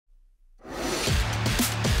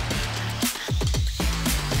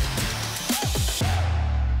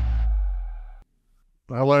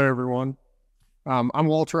Hello, everyone. I'm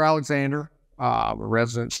Walter Alexander. I'm a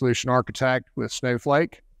resident solution architect with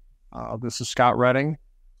Snowflake. This is Scott Redding.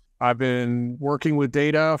 I've been working with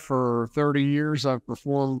data for 30 years. I've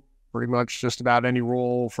performed pretty much just about any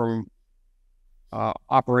role from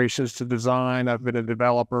operations to design. I've been a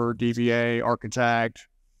developer, DBA, architect,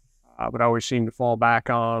 but I always seem to fall back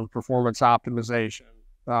on performance optimization.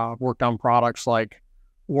 I've worked on products like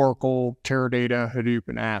Oracle, Teradata, Hadoop,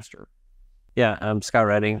 and Aster. Yeah, I'm Scott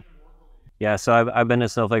Redding. Yeah, so I've been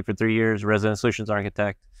at Snowflake for 3 years, resident solutions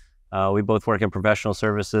architect. We both work in professional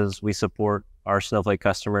services. We support our Snowflake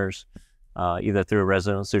customers either through a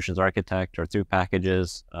resident solutions architect or through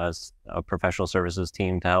packages as a professional services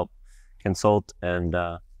team to help consult and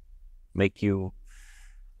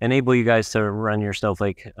enable you guys to run your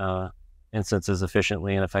Snowflake instances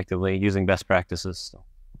efficiently and effectively using best practices. So,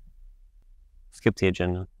 skip the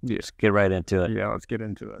agenda. Yeah. Just get right into it. Yeah, let's get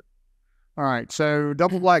into it. All right, so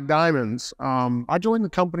Double Black Diamonds. I joined the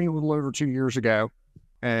company a little over 2 years ago,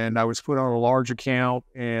 and I was put on a large account,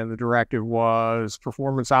 and the directive was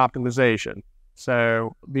performance optimization.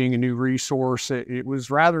 So being a new resource, it was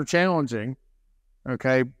rather challenging.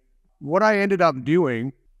 Okay, what I ended up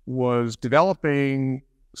doing was developing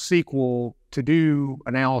SQL to do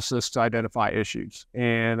analysis to identify issues.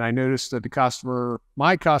 And I noticed that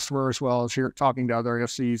my customer, as well as here talking to other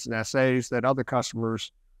SCs and SAs, that other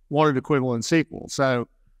customers wanted equivalent SQL. So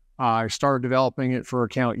I started developing it for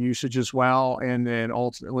account usage as well, and then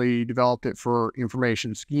ultimately developed it for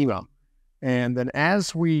information schema. And then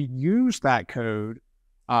as we used that code,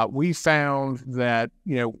 we found that,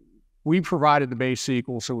 we provided the base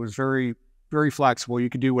SQL, so it was very, very flexible. You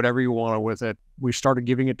could do whatever you wanted with it. We started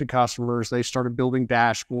giving it to customers. They started building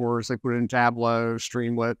dashboards. They put it in Tableau,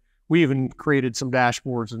 Streamlit. We even created some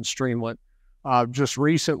dashboards in Streamlit. Just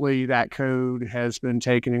recently, that code has been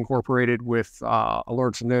incorporated with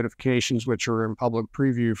alerts and notifications, which are in public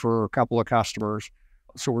preview for a couple of customers.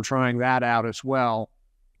 So we're trying that out as well.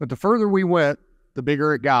 But the further we went, the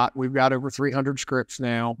bigger it got. We've got over 300 scripts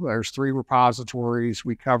now. There's 3 repositories.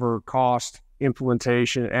 We cover cost,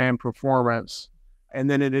 implementation, and performance. And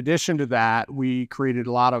then in addition to that, we created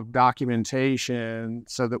a lot of documentation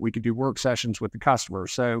so that we could do work sessions with the customer.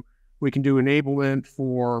 So we can do enablement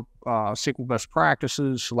for SQL best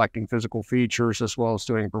practices, selecting physical features, as well as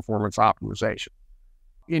doing performance optimization.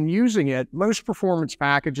 In using it, most performance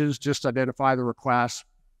packages just identify the request,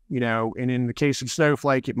 and in the case of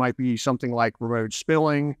Snowflake, it might be something like remote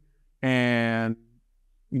spilling. And,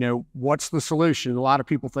 what's the solution? A lot of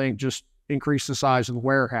people think just increase the size of the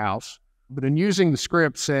warehouse. But in using the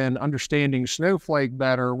scripts and understanding Snowflake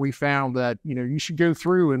better, we found that, you should go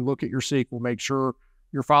through and look at your SQL, make sure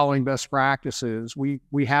you're following best practices.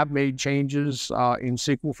 We have made changes in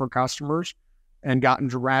SQL for customers and gotten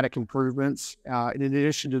dramatic improvements. In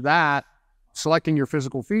addition to that, selecting your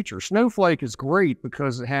physical features. Snowflake is great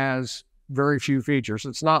because it has very few features.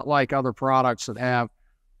 It's not like other products that have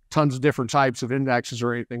tons of different types of indexes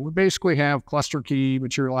or anything. We basically have cluster key,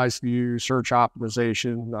 materialized view, search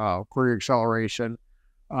optimization, query acceleration.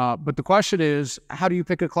 But the question is, how do you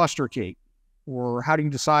pick a cluster key? Or how do you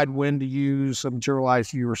decide when to use a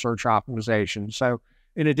materialized view or search optimization? So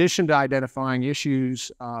in addition to identifying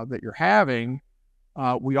issues that you're having,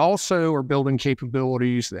 we also are building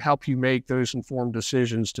capabilities that help you make those informed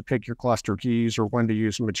decisions to pick your cluster keys or when to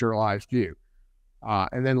use a materialized view.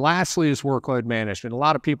 And then lastly is workload management. A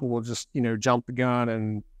lot of people will just, jump the gun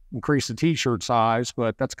and increase the t-shirt size,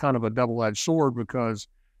 but that's kind of a double-edged sword because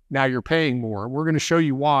now you're paying more. We're going to show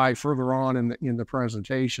you why further on in the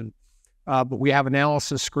presentation. But we have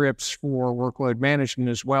analysis scripts for workload management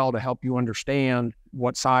as well to help you understand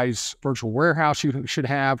what size virtual warehouse you should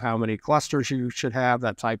have, how many clusters you should have,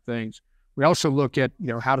 that type of things. We also look at,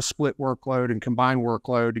 how to split workload and combine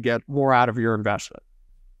workload to get more out of your investment.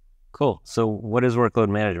 Cool. So what is workload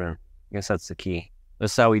management? I guess that's the key.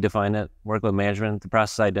 This is how we define it. Workload management, the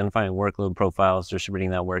process of identifying workload profiles,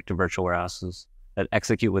 distributing that work to virtual warehouses that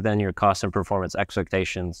execute within your cost and performance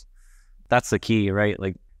expectations. That's the key, right?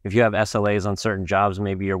 Like, if you have SLAs on certain jobs,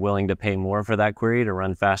 maybe you're willing to pay more for that query to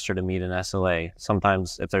run faster to meet an SLA.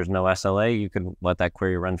 Sometimes if there's no SLA, you can let that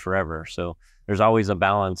query run forever. So there's always a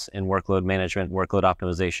balance in workload management, workload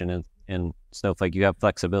optimization. In Snowflake, you have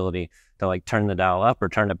flexibility to turn the dial up or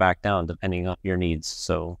turn it back down depending on your needs.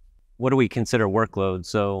 So what do we consider workload?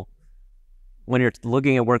 So when you're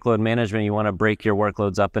looking at workload management, you want to break your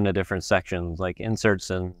workloads up into different sections like inserts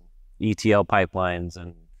and ETL pipelines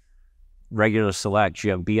and regular select.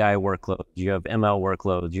 You have BI workloads, you have ML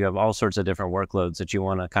workloads, you have all sorts of different workloads that you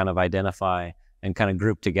want to kind of identify and kind of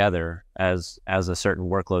group together as a certain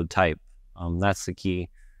workload type. That's the key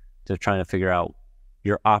to trying to figure out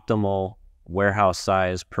your optimal warehouse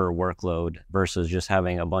size per workload versus just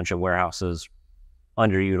having a bunch of warehouses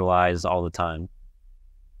underutilized all the time.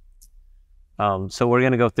 So we're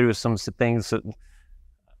going to go through some things that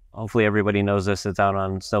hopefully everybody knows this. It's out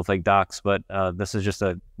on Snowflake docs, but this is just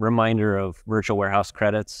a reminder of virtual warehouse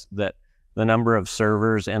credits, that the number of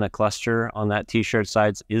servers in a cluster on that t-shirt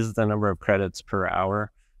size is the number of credits per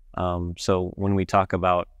hour. So when we talk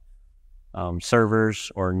about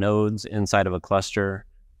servers or nodes inside of a cluster,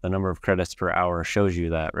 the number of credits per hour shows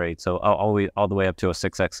you that, right? So all the way up to a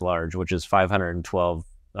 6x large, which is 512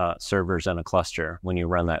 servers in a cluster when you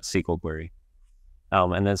run that SQL query.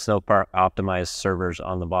 And then Snowpark optimized servers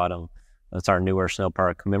on the bottom. That's our newer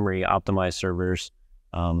Snowpark memory optimized servers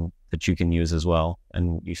that you can use as well.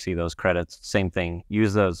 And you see those credits, same thing.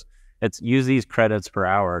 Use these credits per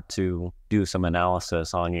hour to do some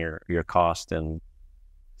analysis on your cost and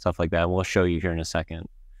stuff like that. We'll show you here in a second.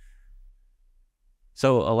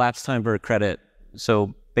 So elapsed time per credit.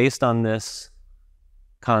 So based on this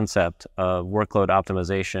concept of workload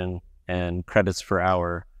optimization and credits per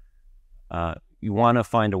hour, you want to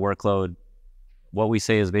find a workload. What we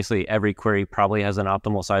say is basically every query probably has an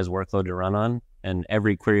optimal size workload to run on, and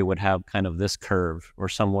every query would have kind of this curve or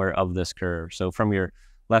somewhere of this curve. So from your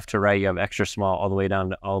left to right, you have extra small all the way down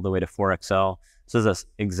to all the way to 4XL. This is an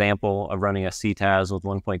example of running a CTAS with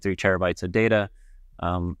 1.3 terabytes of data.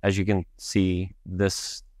 As you can see,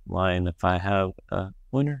 this line, if I have a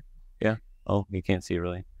pointer, yeah. Oh, you can't see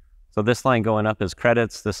really. So this line going up is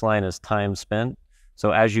credits. This line is time spent.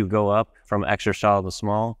 So as you go up from extra small to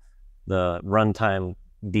small, the runtime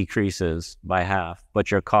decreases by half, but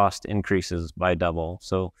your cost increases by double.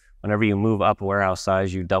 So whenever you move up a warehouse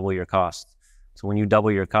size, you double your cost. So when you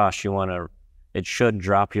double your cost, it should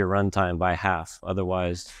drop your runtime by half.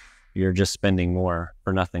 Otherwise, you're just spending more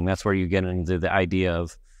for nothing. That's where you get into the idea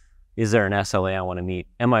of, is there an SLA I want to meet?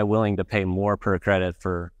 Am I willing to pay more per credit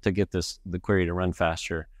to get the query to run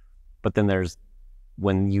faster? But then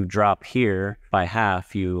when you drop here by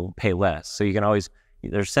half, you pay less. So you can always,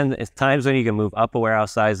 there's times when you can move up a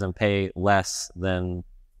warehouse size and pay less than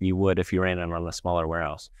you would if you ran it on a smaller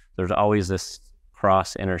warehouse. There's always this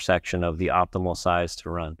cross intersection of the optimal size to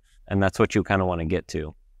run. And that's what you kind of want to get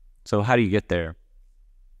to. So how do you get there?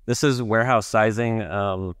 This is warehouse sizing.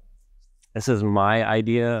 This is my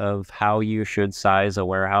idea of how you should size a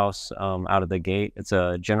warehouse out of the gate. It's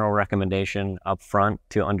a general recommendation up front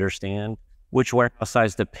to understand which warehouse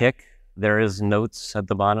size to pick. There is notes at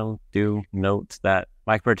the bottom. Do note that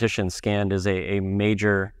micropartition scanned is a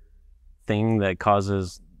major thing that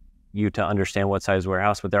causes you to understand what size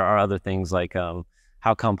warehouse, but there are other things like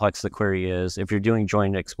how complex the query is. If you're doing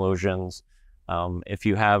joint explosions, if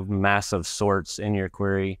you have massive sorts in your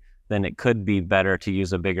query, then it could be better to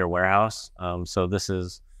use a bigger warehouse. So this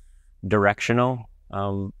is directional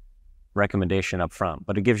recommendation up front,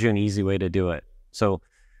 but it gives you an easy way to do it. So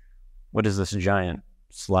what is this giant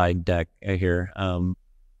slide deck here?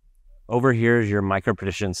 Over here is your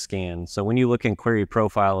micropartition scan. So when you look in query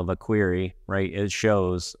profile of a query, right, it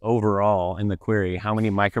shows overall in the query how many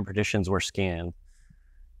micropartitions were scanned.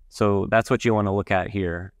 So that's what you want to look at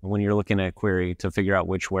here when you're looking at a query to figure out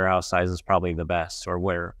which warehouse size is probably the best, or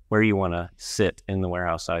where you want to sit in the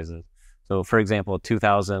warehouse sizes. So for example,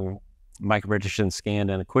 2,000 micropartitions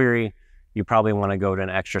scanned in a query, you probably want to go to an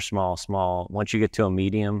extra small. Once you get to a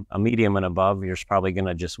medium and above, you're probably going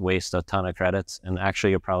to just waste a ton of credits. And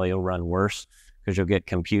actually, you'll run worse because you'll get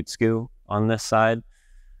compute skew on this side.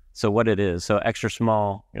 So what it is, so extra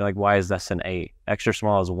small, you're like, why is this an 8? Extra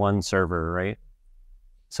small is one server, right?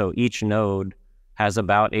 So each node has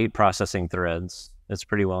about 8 processing threads. That's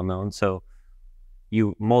pretty well known. So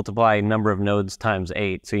you multiply number of nodes times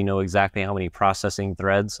 8, so you know exactly how many processing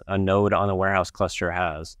threads a node on a warehouse cluster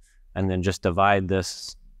has. And then just divide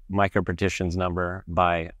this micropartitions number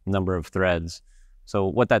by number of threads. So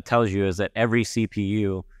what that tells you is that every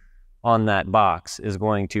CPU on that box is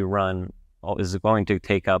going to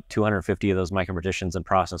take up 250 of those micropartitions and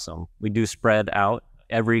process them. We do spread out.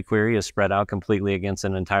 Every query is spread out completely against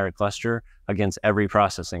an entire cluster, against every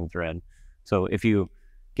processing thread. So if you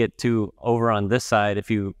get over on this side, if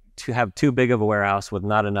you have too big of a warehouse with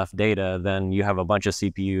not enough data, then you have a bunch of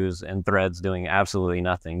CPUs and threads doing absolutely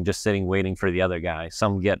nothing, just sitting waiting for the other guy.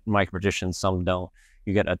 Some get micropartitions, some don't.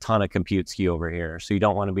 You get a ton of compute skew over here. So you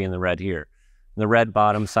don't want to be in the red here. In the red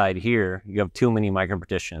bottom side here, you have too many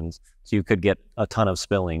micropartitions. So you could get a ton of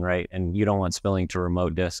spilling, right? And you don't want spilling to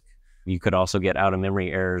remote disk. You could also get out of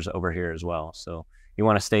memory errors over here as well. So you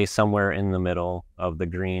want to stay somewhere in the middle of the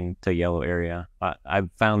green to yellow area. I've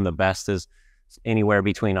found the best is anywhere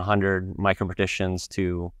between 100 micropartitions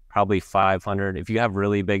to probably 500. If you have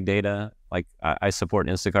really big data, Like I support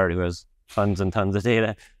Instacart, who has tons and tons of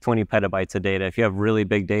data, 20 petabytes of data. If you have really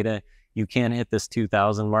big data, you can hit this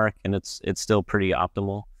 2,000 mark, and it's still pretty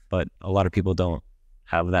optimal. But a lot of people don't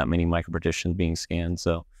have that many micropartitions being scanned.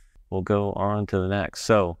 So we'll go on to the next.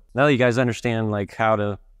 So now that you guys understand like how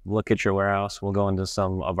to look at your warehouse, we'll go into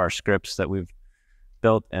some of our scripts that we've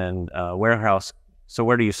built and warehouse. So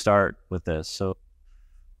where do you start with this? So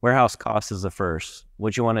warehouse cost is the first.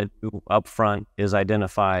 What you want to do up front is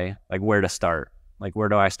identify like where to start. Like, where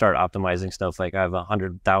do I start optimizing Snowflake? I have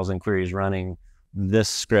 100,000 queries running. This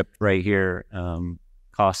script right here,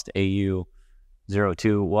 cost AU02.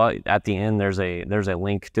 Well, at the end, there's a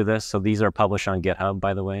link to this. So these are published on GitHub,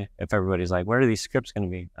 by the way. If everybody's like, where are these scripts going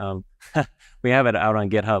to be? We have it out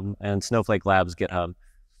on GitHub and Snowflake Labs GitHub,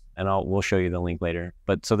 and we'll show you the link later.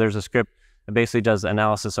 But so there's a script that basically does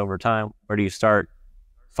analysis over time. Where do you start?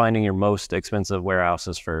 Finding your most expensive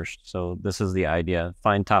warehouses first. So this is the idea.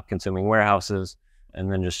 Find top consuming warehouses, and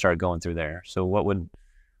then just start going through there. So what would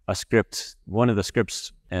a script, one of the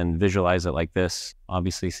scripts, and visualize it like this,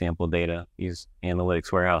 obviously sample data, use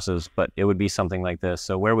analytics warehouses, but it would be something like this.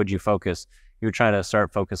 So where would you focus? You would try to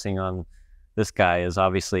start focusing on this guy. Is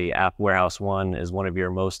obviously app warehouse 1 is one of your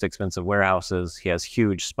most expensive warehouses. He has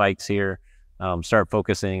huge spikes here. Start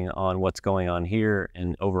focusing on what's going on here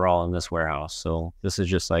and overall in this warehouse. So this is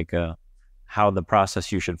just like how the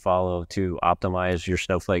process you should follow to optimize your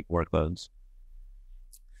Snowflake workloads.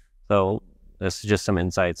 So this is just some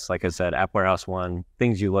insights. Like I said, app warehouse 1,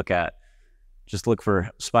 things you look at, just look for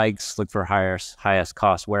spikes, look for highest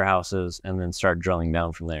cost warehouses, and then start drilling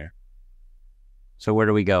down from there. So where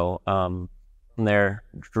do we go? From there,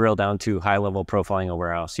 drill down to high level profiling a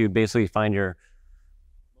warehouse. You would basically find your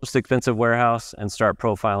most expensive warehouse and start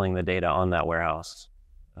profiling the data on that warehouse.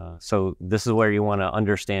 So this is where you want to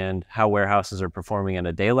understand how warehouses are performing at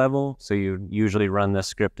a day level. So you usually run this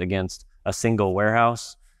script against a single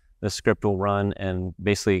warehouse. The script will run and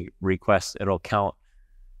basically it'll count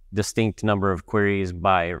distinct number of queries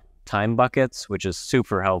by time buckets, which is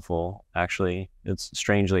super helpful. Actually, it's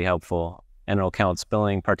strangely helpful. And it'll count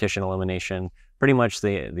spilling, partition elimination, pretty much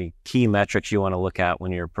the key metrics you want to look at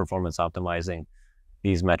when you're performance optimizing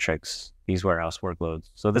these metrics, these warehouse workloads.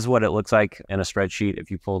 So this is what it looks like in a spreadsheet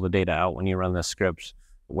if you pull the data out when you run this script.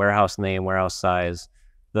 Warehouse name, warehouse size.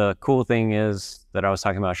 The cool thing is that I was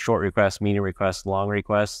talking about short requests, medium requests, long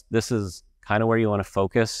requests. This is kind of where you want to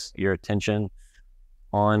focus your attention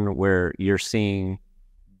on, where you're seeing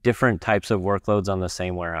different types of workloads on the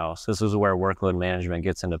same warehouse. This is where workload management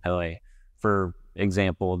gets into play. For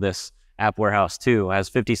example, this app warehouse 2 has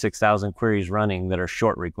 56,000 queries running that are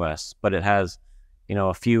short requests, but it has,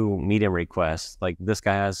 a few medium requests. Like this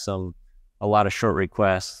guy has a lot of short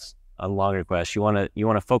requests, on long requests. You want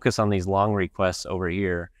to focus on these long requests over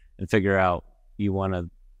here and figure out, you want to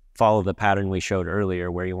follow the pattern we showed earlier,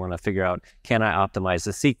 where you want to figure out, can I optimize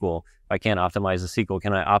the SQL? If I can't optimize the SQL,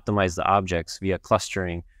 can I optimize the objects via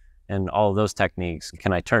clustering and all of those techniques?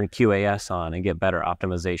 Can I turn QAS on and get better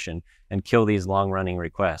optimization and kill these long running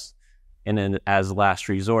requests? And then as last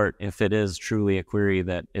resort, if it is truly a query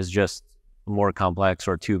that is just more complex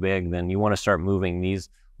or too big, then you want to start moving these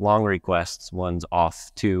long requests ones off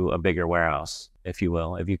to a bigger warehouse, if you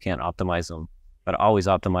will, if you can't optimize them. But always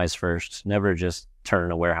optimize first. Never just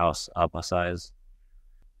turn a warehouse up a size.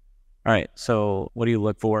 All right, so what do you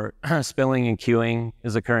look for? Spilling and queuing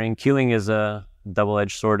is occurring. Queuing is a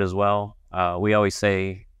double-edged sword as well. We always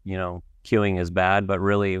say, queuing is bad, but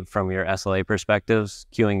really from your SLA perspectives,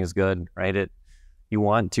 queuing is good, right? You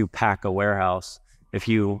want to pack a warehouse. If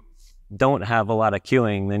you don't have a lot of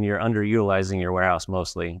queuing, then you're underutilizing your warehouse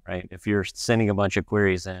mostly, right? If you're sending a bunch of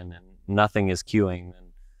queries in and nothing is queuing, then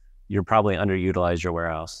you're probably underutilized your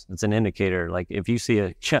warehouse. It's an indicator. Like if you see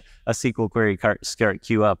a SQL query start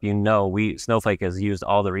queue up, Snowflake has used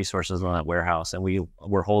all the resources on that warehouse and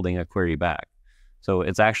we're holding a query back. So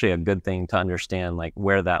it's actually a good thing to understand like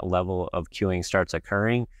where that level of queuing starts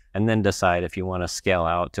occurring, and then decide if you want to scale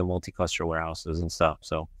out to multi-cluster warehouses and stuff.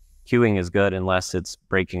 So queuing is good unless it's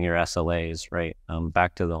breaking your SLAs, right?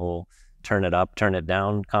 Back to the whole turn it up, turn it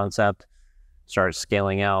down concept. Start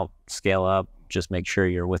scaling out, scale up. Just make sure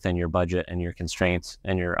you're within your budget and your constraints,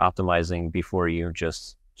 and you're optimizing before you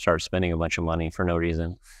just start spending a bunch of money for no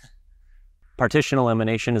reason. Partition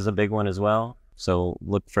elimination is a big one as well. So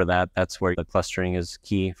look for that. That's where the clustering is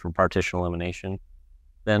key for partition elimination.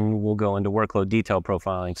 Then we'll go into workload detail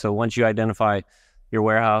profiling. So once you identify your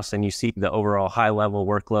warehouse and you see the overall high level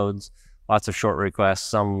workloads, lots of short requests,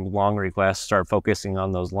 some long requests, start focusing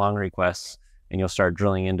on those long requests, and you'll start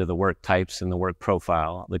drilling into the work types and the work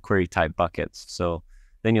profile, the query type buckets. So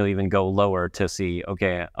then you'll even go lower to see,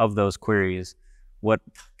 okay, of those queries, what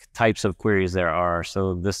types of queries there are.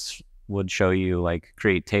 So this would show you like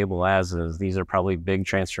create table as is. These are probably big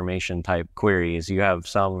transformation type queries. You have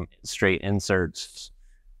some straight inserts.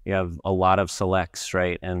 You have a lot of selects,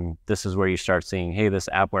 right? And this is where you start seeing, hey, this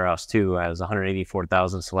app warehouse 2 has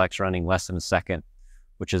 184,000 selects running less than a second,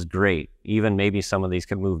 which is great. Even maybe some of these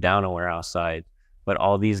could move down a warehouse side, but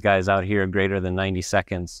all these guys out here greater than 90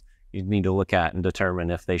 seconds, you need to look at and determine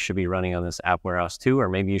if they should be running on this app warehouse 2, or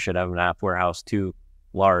maybe you should have an app warehouse 2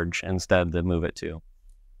 large instead to move it to.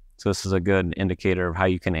 So this is a good indicator of how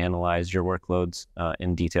you can analyze your workloads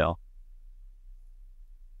in detail.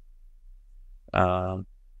 Kind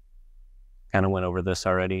of went over this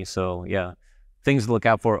already. So yeah, things to look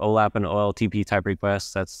out for: OLAP and OLTP type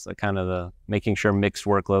requests. That's kind of the making sure mixed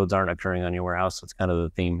workloads aren't occurring on your warehouse. That's kind of the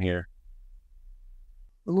theme here.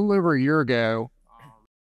 A little over a year ago,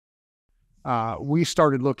 we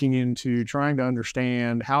started looking into trying to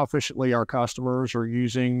understand how efficiently our customers are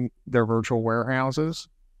using their virtual warehouses.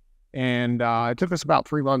 And it took us about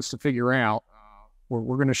 3 months to figure out.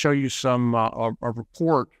 We're going to show you some a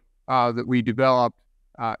report that we developed.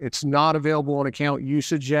 It's not available on account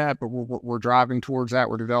usage yet, but we're driving towards that.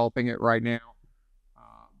 We're developing it right now.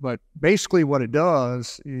 But basically what it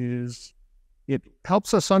does is it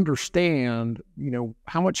helps us understand,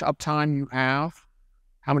 how much uptime you have,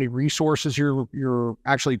 how many resources you're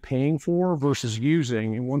actually paying for versus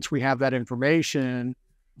using. And once we have that information,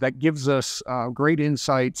 that gives us great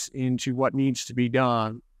insights into what needs to be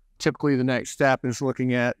done. Typically, the next step is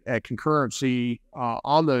looking at concurrency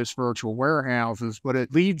on those virtual warehouses, but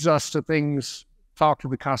it leads us to things, talk to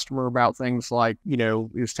the customer about things like,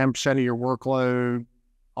 is 10% of your workload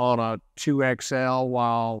on a 2XL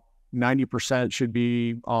while 90% should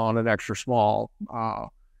be on an extra small?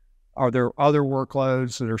 Are there other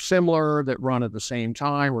workloads that are similar that run at the same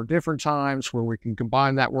time or different times where we can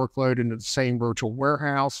combine that workload into the same virtual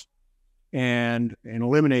warehouse and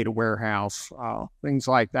eliminate a warehouse, things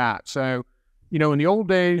like that. So, in the old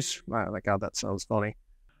days, God, that sounds funny.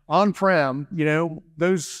 On-prem,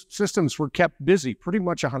 those systems were kept busy pretty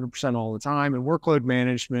much 100% all the time, and workload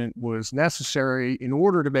management was necessary in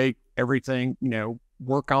order to make everything,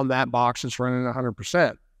 work on that box that's running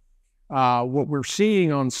 100%. What we're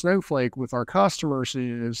seeing on Snowflake with our customers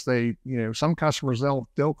is some customers,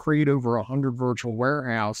 they'll create over 100 virtual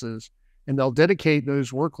warehouses, and they'll dedicate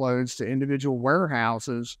those workloads to individual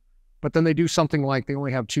warehouses, but then they do something like they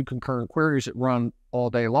only have 2 concurrent queries that run all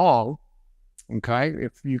day long. Okay.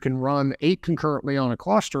 If you can run 8 concurrently on a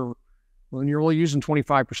cluster, well, then you're only using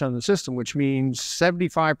 25% of the system, which means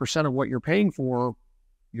 75% of what you're paying for,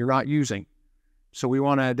 you're not using. So we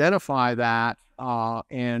want to identify that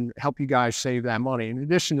and help you guys save that money. In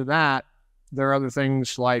addition to that, there are other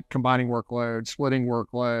things like combining workload, splitting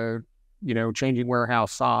workload, changing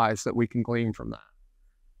warehouse size that we can glean from that.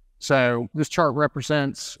 So this chart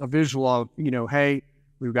represents a visual of, hey,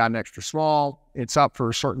 we've got an extra small, it's up for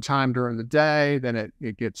a certain time during the day, then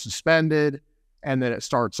it gets suspended, and then it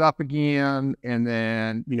starts up again, and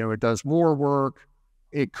then, it does more work.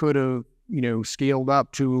 It could have, scaled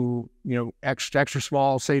up to, extra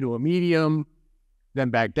small, say to a medium,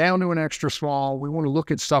 then back down to an extra small. We want to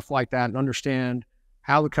look at stuff like that and understand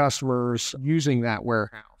how the customer's using that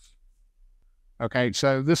warehouse. Okay,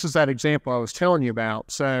 so this is that example I was telling you about.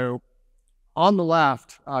 So on the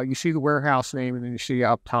left, you see the warehouse name, and then you see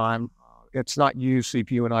uptime. It's not use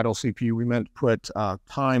CPU and idle CPU. We meant to put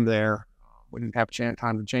time there. We didn't have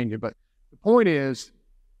time to change it. But the point is,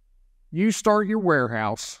 you start your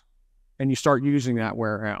warehouse, and you start using that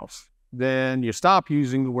warehouse. Then you stop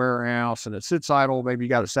using the warehouse, and it sits idle. Maybe you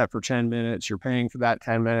got it set for 10 minutes. You're paying for that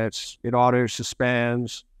 10 minutes. It auto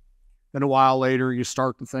suspends. Then a while later, you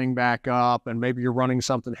start the thing back up, and maybe you're running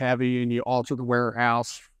something heavy, and you alter the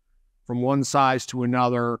warehouse from one size to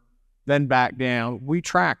another, then back down. We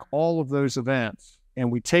track all of those events,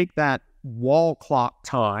 and we take that wall clock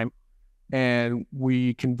time and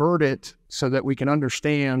we convert it so that we can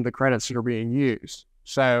understand the credits that are being used.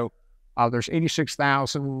 So there's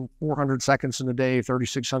 86,400 seconds in a day,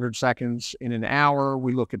 3,600 seconds in an hour.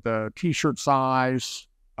 We look at the t-shirt size,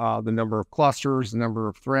 the number of clusters, the number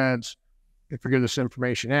of threads, and figure this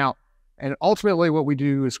information out. And ultimately what we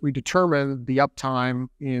do is we determine the uptime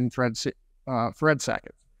in thread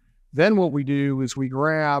seconds. Then what we do is we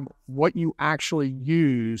grab what you actually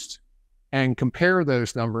used and compare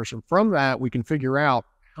those numbers. And from that, we can figure out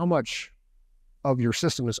how much of your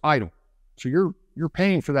system is idle. So you're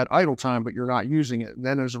paying for that idle time, but you're not using it. And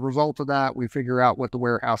then as a result of that, we figure out what the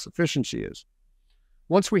warehouse efficiency is.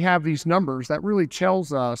 Once we have these numbers, that really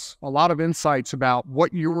tells us a lot of insights about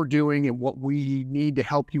what you're doing and what we need to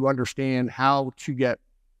help you understand how to get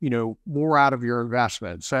more out of your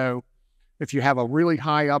investment. So if you have a really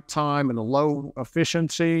high uptime and a low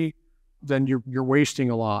efficiency, then you're wasting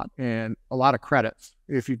a lot and a lot of credits.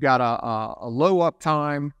 If you've got a low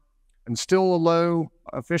uptime and still a low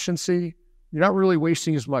efficiency, you're not really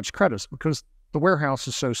wasting as much credits because the warehouse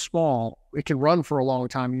is so small. It can run for a long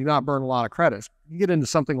time and you not burn a lot of credits. You get into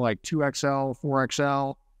something like 2XL,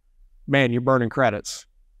 4XL, man, you're burning credits.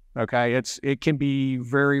 Okay, it can be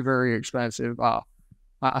very, very expensive.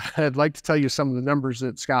 I'd like to tell you some of the numbers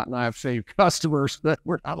that Scott and I have saved customers that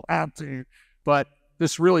we're not allowed to, but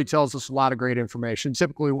this really tells us a lot of great information.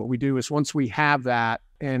 Typically what we do is once we have that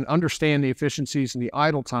and understand the efficiencies and the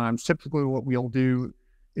idle times, typically what we'll do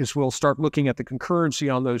is we'll start looking at the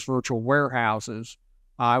concurrency on those virtual warehouses.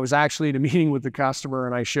 I was actually in a meeting with the customer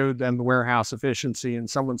and I showed them the warehouse efficiency and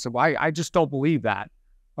someone said, well, I just don't believe that.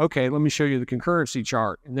 Okay, let me show you the concurrency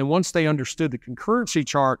chart. And then once they understood the concurrency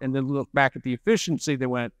chart and then looked back at the efficiency, they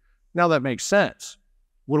went, now that makes sense.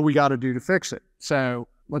 What do we got to do to fix it? So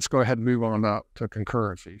let's go ahead and move on up to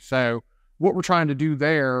concurrency. So what we're trying to do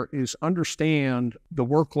there is understand the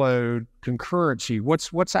workload concurrency,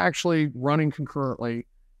 what's actually running concurrently.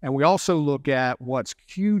 And we also look at what's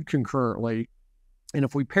queued concurrently. And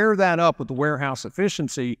if we pair that up with the warehouse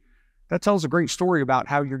efficiency, that tells a great story about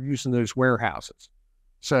how you're using those warehouses.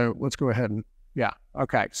 So let's go ahead and,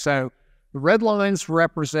 okay. So the red lines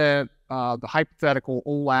represent the hypothetical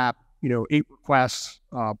OLAP, 8 requests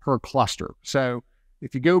per cluster. So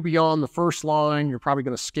if you go beyond the first line, you're probably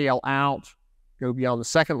going to scale out. Go beyond the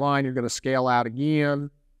second line, you're going to scale out again,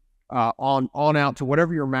 on out to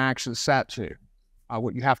whatever your max is set to.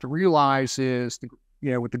 What you have to realize is,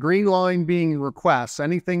 with the green line being requests,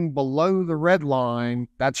 anything below the red line,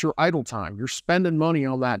 that's your idle time. You're spending money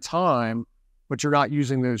on that time, but you're not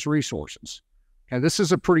using those resources. And this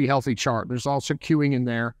is a pretty healthy chart. There's also queuing in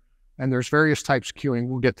there, and there's various types of queuing.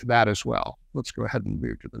 We'll get to that as well. Let's go ahead and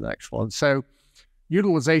move to the next one. So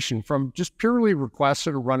utilization from just purely requests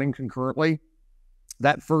that are running concurrently,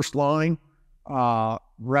 that first line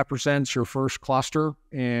represents your first cluster,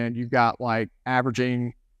 and you've got like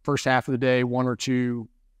averaging first half of the day, 1 or 2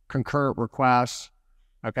 concurrent requests.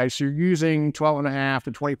 Okay, so you're using 12.5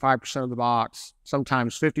 to 25% of the box,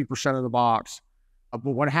 sometimes 50% of the box.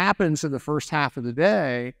 But what happens in the first half of the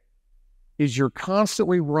day is you're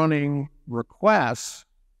constantly running requests,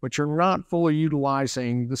 but you're not fully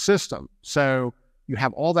utilizing the system. So you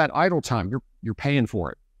have all that idle time. You're paying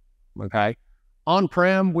for it. Okay.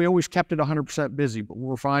 On-prem, we always kept it 100% busy, but what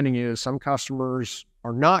we're finding is some customers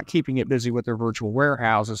are not keeping it busy with their virtual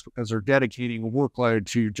warehouses because they're dedicating a workload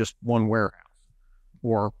to just one warehouse,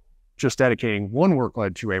 or just dedicating one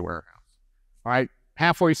workload to a warehouse. All right.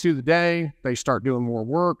 Halfway through the day, they start doing more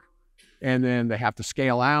work, and then they have to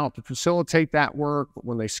scale out to facilitate that work. But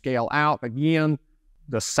when they scale out again,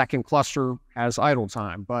 the second cluster has idle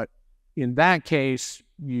time. But in that case,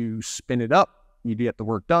 you spin it up, you get the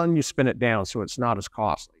work done, you spin it down, so it's not as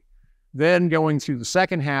costly. Then going through the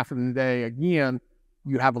second half of the day, again,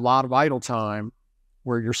 you have a lot of idle time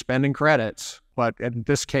where you're spending credits, but in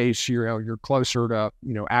this case, you're closer to,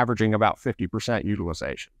 averaging about 50%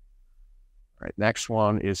 utilization. All right, next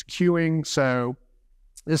one is queuing. So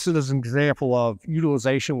this is an example of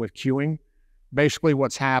utilization with queuing. Basically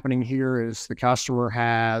what's happening here is the customer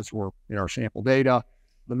has, or in our sample data,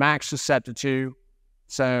 the max is set to 2.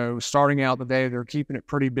 So starting out the day, they're keeping it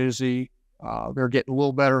pretty busy. They're getting a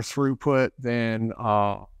little better throughput than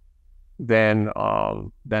on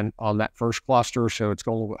that first cluster. So it's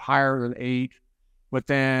going a little bit higher than 8. But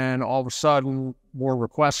then all of a sudden, more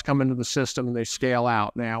requests come into the system and they scale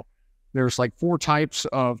out. Now, there's like 4 types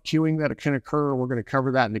of queuing that can occur. We're going to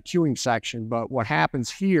cover that in the queuing section. But what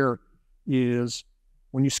happens here is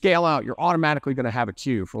when you scale out, you're automatically going to have a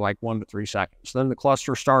queue for like 1 to 3 seconds. Then the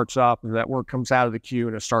cluster starts up and that work comes out of the queue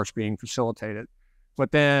and it starts being facilitated.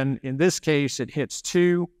 But then in this case, it hits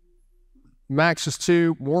 2, max is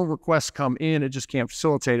 2, more requests come in, it just can't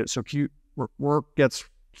facilitate it. So work gets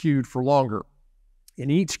queued for longer. In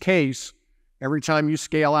each case, every time you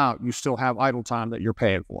scale out, you still have idle time that you're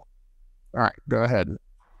paying for. All right, go ahead.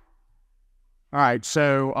 All right,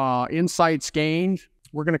 so insights gained.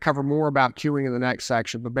 We're going to cover more about queuing in the next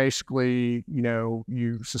section, but basically,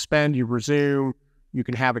 you suspend, you resume. You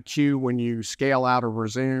can have a queue when you scale out or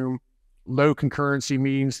resume. Low concurrency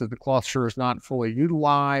means that the cluster is not fully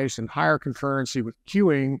utilized, and higher concurrency with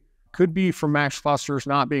queuing could be from max clusters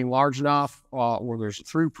not being large enough, or there's a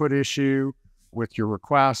throughput issue with your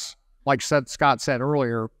requests. Like Scott said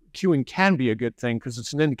earlier, queuing can be a good thing because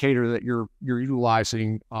it's an indicator that you're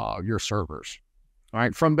utilizing your servers. All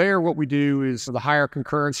right, from there, what we do is the higher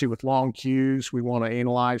concurrency with long queues, we want to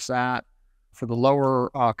analyze that. For the lower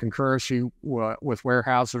concurrency with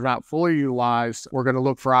warehouses that are not fully utilized, we're going to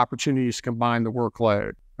look for opportunities to combine the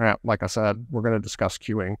workload. Like I said, we're going to discuss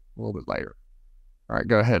queuing a little bit later. All right,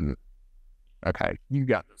 go ahead. Okay, you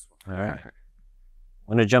got this one. All right.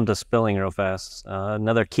 I'm going to jump to spilling real fast.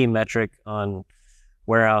 Another key metric on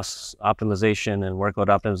warehouse optimization and workload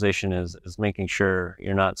optimization is making sure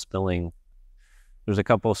you're not spilling. There's a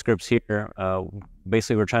couple of scripts here.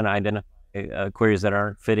 Basically, we're trying to identify queries that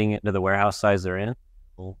aren't fitting into the warehouse size they're in.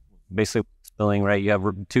 Basically, spilling, right? You have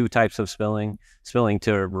two types of spilling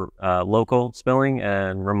to local spilling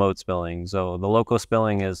and remote spilling. So the local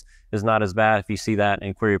spilling is not as bad if you see that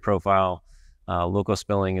in query profile. Local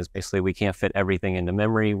spilling is basically we can't fit everything into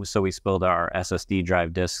memory, so we spilled our SSD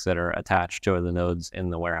drive disks that are attached to the nodes in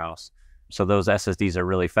the warehouse. So those SSDs are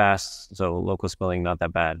really fast, so local spilling not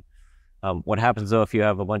that bad. What happens though if you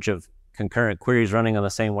have a bunch of concurrent queries running on the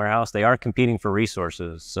same warehouse? They are competing for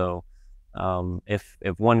resources. So if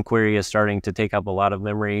one query is starting to take up a lot of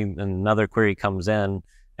memory and another query comes in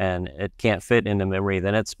and it can't fit into memory,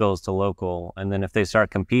 then it spills to local. And then if they start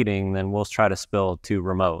competing, then we'll try to spill to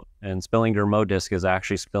remote. And spilling to remote disk is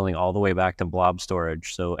actually spilling all the way back to blob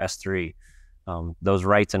storage, so S3. Those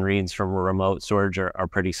writes and reads from remote storage are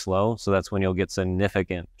pretty slow. So that's when you'll get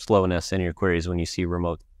significant slowness in your queries when you see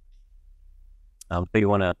remote. So you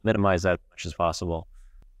want to minimize that as much as possible.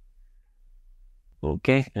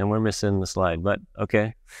 Okay, and we're missing the slide, but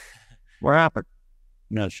okay. What happened?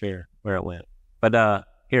 Not sure where it went. But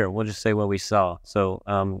here, we'll just say what we saw. So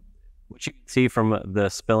what you can see from the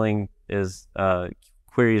spilling is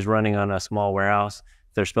queries running on a small warehouse.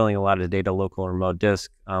 If they're spilling a lot of data local or remote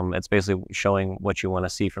disk, it's basically showing what you want to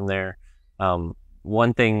see from there.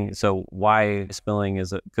 One thing, so why spilling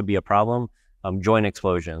could be a problem, join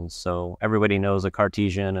explosions. So everybody knows a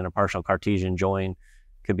Cartesian and a partial Cartesian join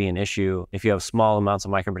could be an issue. If you have small amounts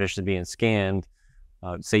of micropartitions being scanned,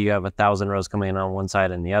 say you have 1,000 rows coming in on one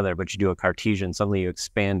side and the other, but you do a Cartesian, suddenly you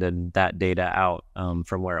expanded that data out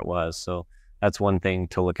from where it was. So that's one thing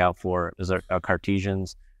to look out for is our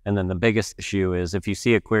Cartesians. And then the biggest issue is if you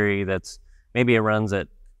see a query that's maybe it runs at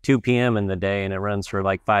 2 p.m. in the day and it runs for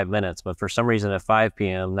like 5 minutes, but for some reason at 5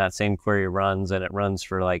 p.m. that same query runs and it runs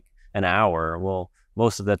for like an hour. Well,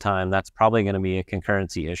 most of the time that's probably going to be a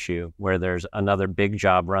concurrency issue where there's another big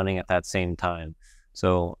job running at that same time.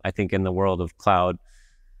 So I think in the world of cloud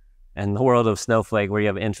and the world of Snowflake where you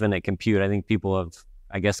have infinite compute, I think people have,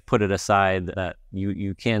 I guess, put it aside that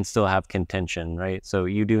you can still have contention, right? So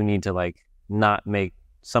you do need to like not make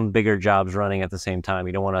some bigger jobs running at the same time.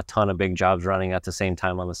 You don't want a ton of big jobs running at the same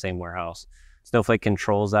time on the same warehouse. Snowflake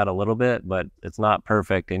controls that a little bit, but it's not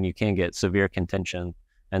perfect and you can get severe contention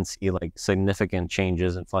and see like significant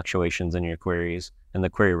changes and fluctuations in your queries and the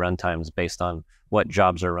query runtimes based on what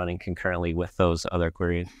jobs are running concurrently with those other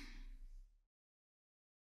queries.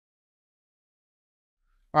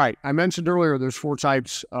 All right, I mentioned earlier there's 4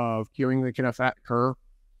 types of queuing that can occur.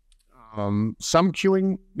 Some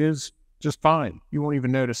queuing is just fine. You won't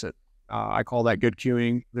even notice it. I call that good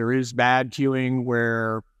queuing. There is bad queuing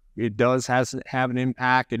where it does have an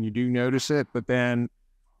impact and you do notice it, but then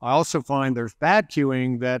I also find there's bad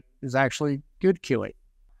queuing that is actually good queuing.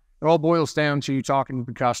 It all boils down to you talking to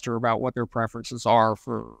the customer about what their preferences are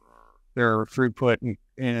for their throughput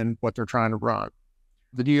and what they're trying to run.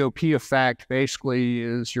 The DOP effect basically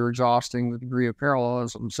is you're exhausting the degree of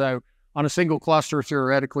parallelism. So on a single cluster,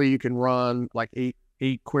 theoretically, you can run like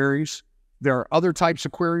eight queries. There are other types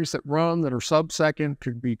of queries that run that are sub-second,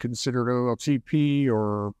 could be considered OLTP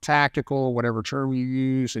or tactical, whatever term you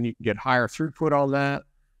use, and you can get higher throughput on that.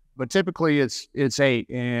 But typically it's 8.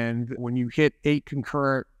 And when you hit 8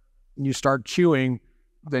 concurrent and you start queuing,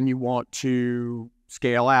 then you want to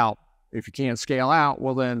scale out. If you can't scale out,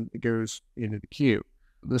 well, then it goes into the queue.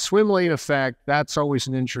 The swim lane effect, that's always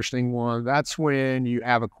an interesting one. That's when you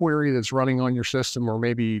have a query that's running on your system, or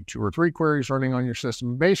maybe 2 or 3 queries running on your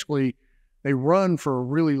system. Basically, they run for a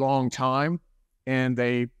really long time and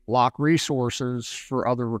they block resources for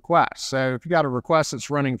other requests. So if you got a request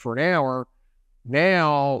that's running for an hour,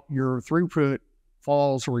 now your throughput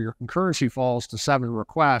falls, or your concurrency falls to 7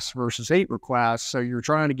 requests versus 8 requests. So you're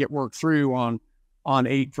trying to get work through on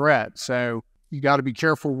 8 threads. So you got to be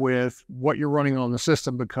careful with what you're running on the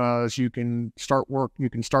system, because you can start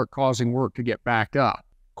causing work to get backed up.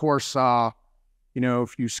 Of course,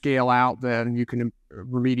 if you scale out, then you can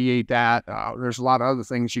remediate that. There's a lot of other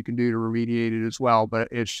things you can do to remediate it as well, but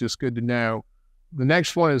it's just good to know. The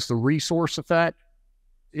next one is the resource effect.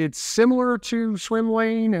 It's similar to swim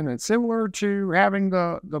lane and it's similar to having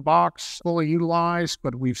the box fully utilized,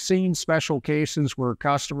 but we've seen special cases where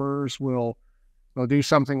customers will They'll do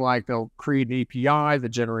something like they'll create an API that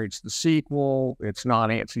generates the SQL. It's not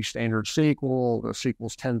ANSI standard SQL. The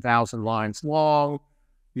SQL's 10,000 lines long.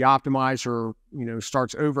 The optimizer,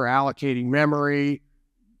 starts over allocating memory.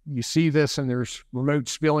 You see this, and there's remote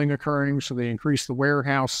spilling occurring. So they increase the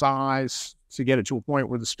warehouse size to get it to a point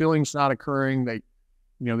where the spilling's not occurring. They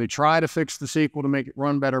try to fix the SQL to make it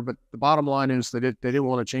run better, but the bottom line is that they didn't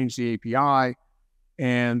want to change the API,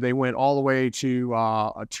 and they went all the way to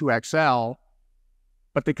a 2XL,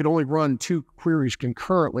 but they could only run 2 queries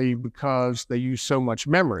concurrently because they use so much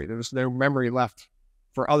memory. There was no memory left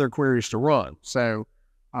for other queries to run. So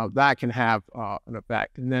that can have an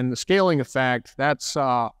effect. And then the scaling effect, that's,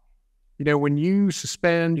 when you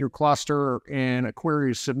suspend your cluster and a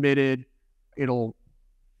query is submitted, it'll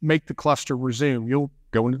make the cluster resume. You'll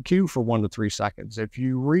go into the queue for 1 to 3 seconds. If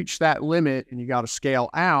you reach that limit and you got to scale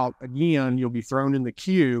out, again, you'll be thrown in the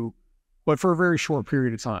queue, but for a very short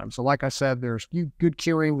period of time. So like I said, there's good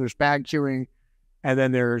queuing, there's bad queuing, and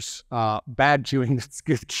then there's bad queuing that's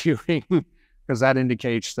good queuing, because that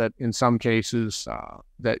indicates that in some cases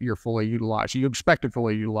that you're fully utilized. You expect it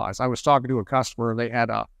fully utilized. I was talking to a customer, they had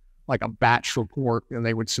a batch report, and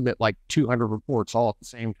they would submit 200 reports all at the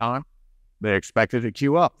same time. They expected to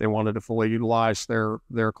queue up. They wanted to fully utilize their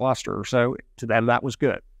cluster. So to them, that was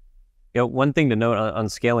good. One thing to note on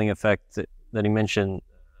scaling effect that he mentioned,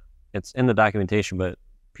 it's in the documentation, but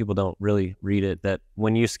people don't really read it, that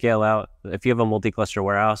when you scale out, if you have a multi-cluster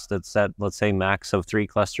warehouse that's at, let's say, max of 3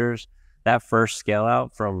 clusters, that first scale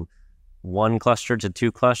out from 1 cluster to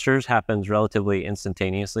 2 clusters happens relatively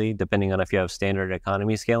instantaneously, depending on if you have standard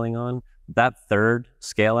economy scaling on. That third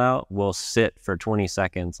scale out will sit for 20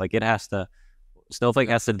 seconds. Snowflake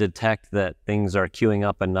has to detect that things are queuing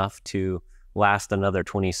up enough to last another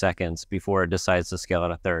 20 seconds before it decides to scale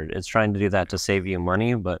out a third. It's trying to do that to save you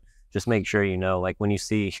money, but just make sure when you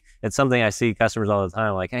see, it's something I see customers all the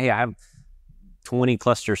time, hey, I have 20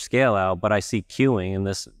 cluster scale out, but I see queuing, and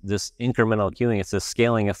this incremental queuing, it's a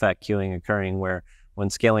scaling effect queuing occurring where when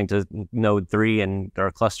scaling to node 3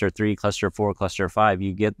 or cluster 3, cluster 4, cluster 5,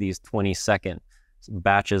 you get these 20-second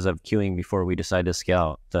batches of queuing before we decide to scale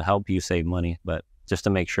out to help you save money, but just to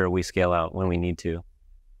make sure we scale out when we need to.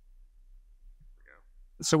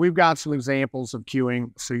 So we've got some examples of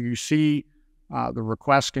queuing. So you see the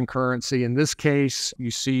request concurrency. In this case, you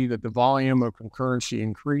see that the volume of concurrency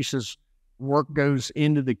increases. Work goes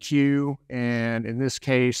into the queue, and in this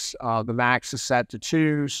case, the max is set to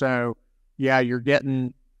 2. So yeah, you're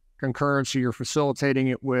getting concurrency, you're facilitating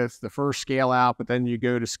it with the first scale out, but then you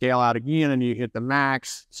go to scale out again and you hit the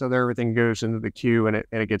max. So everything goes into the queue, and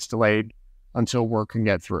it gets delayed until work can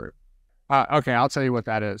get through. Okay, I'll tell you what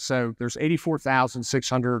that is. So there's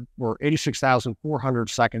 84,600 or 86,400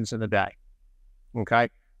 seconds in a day. Okay,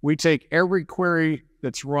 we take every query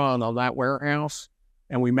that's run on that warehouse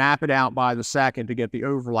and we map it out by the second to get the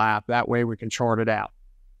overlap. That way we can chart it out.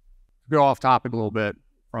 Go off topic a little bit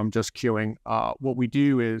from just queuing. What we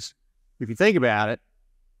do is, if you think about it,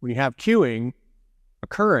 when you have queuing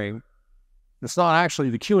occurring, it's not actually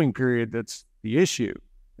the queuing period that's the issue.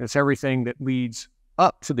 It's everything that leads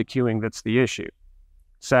up to the queuing that's the issue.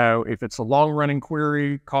 So if it's a long-running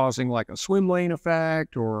query causing a swim lane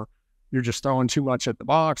effect, or you're just throwing too much at the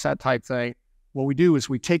box, that type thing, what we do is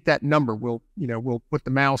we take that number. We'll put the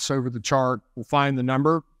mouse over the chart. We'll find the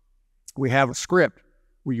number. We have a script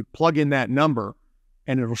where you plug in that number,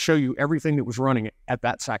 and it'll show you everything that was running at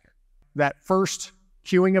that second. That first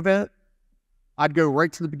queuing event, I'd go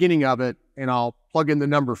right to the beginning of it, and I'll plug in the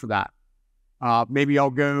number for that. Maybe I'll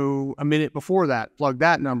go a minute before that, plug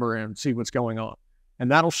that number in, see what's going on. And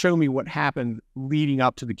that'll show me what happened leading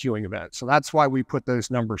up to the queuing event. So that's why we put those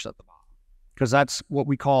numbers at the bottom, because that's what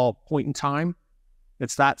we call point in time.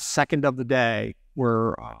 It's that second of the day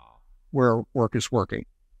where work is working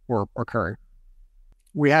or occurring.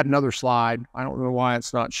 We had another slide. I don't know why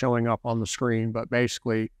it's not showing up on the screen, but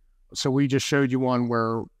basically, so we just showed you one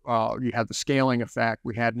where you had the scaling effect.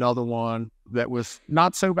 We had another one that was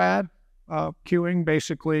not so bad. Queuing,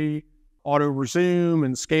 basically auto resume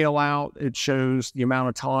and scale out. It shows the amount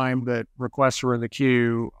of time that requests are in the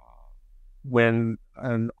queue when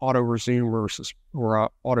an auto resume or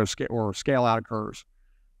auto scale or scale out occurs.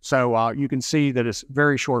 So you can see that it's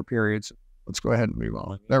very short periods. Let's go ahead and move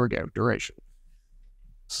on. There we go. Duration.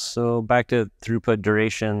 So back to throughput,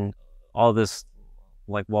 duration, all this,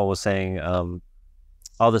 like Walt was saying,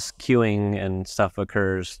 all this queuing and stuff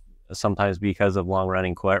occurs sometimes because of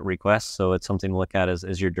long-running requests. So it's something to look at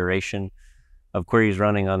as your duration of queries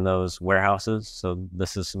running on those warehouses. So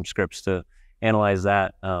this is some scripts to analyze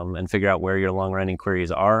that and figure out where your long-running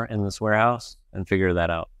queries are in this warehouse and figure that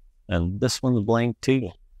out. And this one's blank too.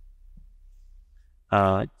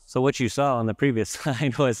 So what you saw on the previous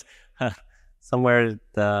slide was somewhere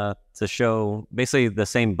to show basically the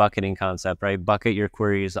same bucketing concept, right? Bucket your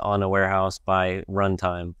queries on a warehouse by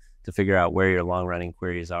runtime to figure out where your long-running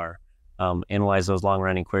queries are. Analyze those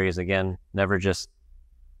long-running queries again. Never just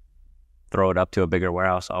throw it up to a bigger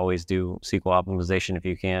warehouse. Always do SQL optimization if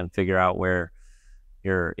you can. Figure out where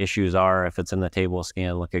your issues are. If it's in the table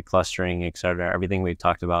scan, look at clustering, etc. Everything we've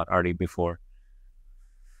talked about already before.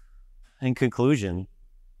 In conclusion,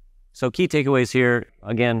 so key takeaways here,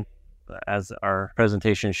 again, as our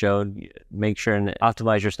presentation showed, make sure and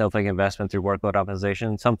optimize your Snowflake investment through workload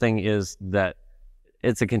optimization. Something is that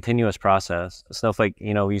it's a continuous process. Snowflake,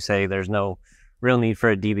 you say there's no real need for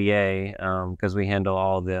a DBA because we handle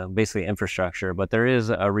all the basically infrastructure, but there is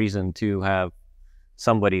a reason to have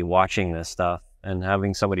somebody watching this stuff and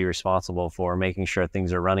having somebody responsible for making sure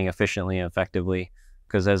things are running efficiently and effectively.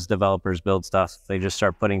 Because as developers build stuff, they just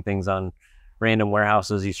start putting things on random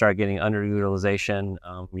warehouses. You start getting underutilization.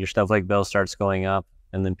 Your Snowflake bill starts going up,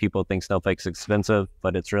 and then people think Snowflake's expensive,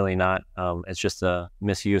 but it's really not. It's just a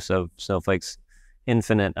misuse of Snowflake's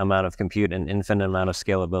infinite amount of compute and infinite amount of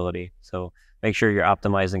scalability. So make sure you're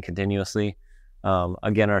optimizing continuously.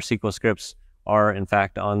 Again, our SQL scripts are in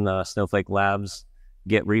fact on the Snowflake Labs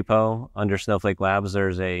Git repo. Under Snowflake Labs,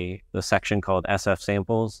 there's the section called SF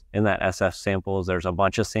samples. In that SF samples, there's a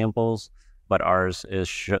bunch of samples, but ours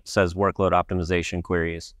says workload optimization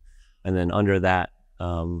queries. And then under that,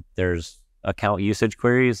 there's account usage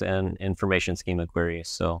queries and information schema queries.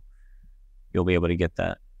 So you'll be able to get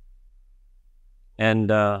that.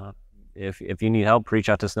 And if you need help, reach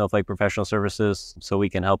out to Snowflake Professional Services so we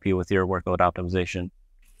can help you with your workload optimization.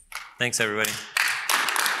 Thanks, everybody.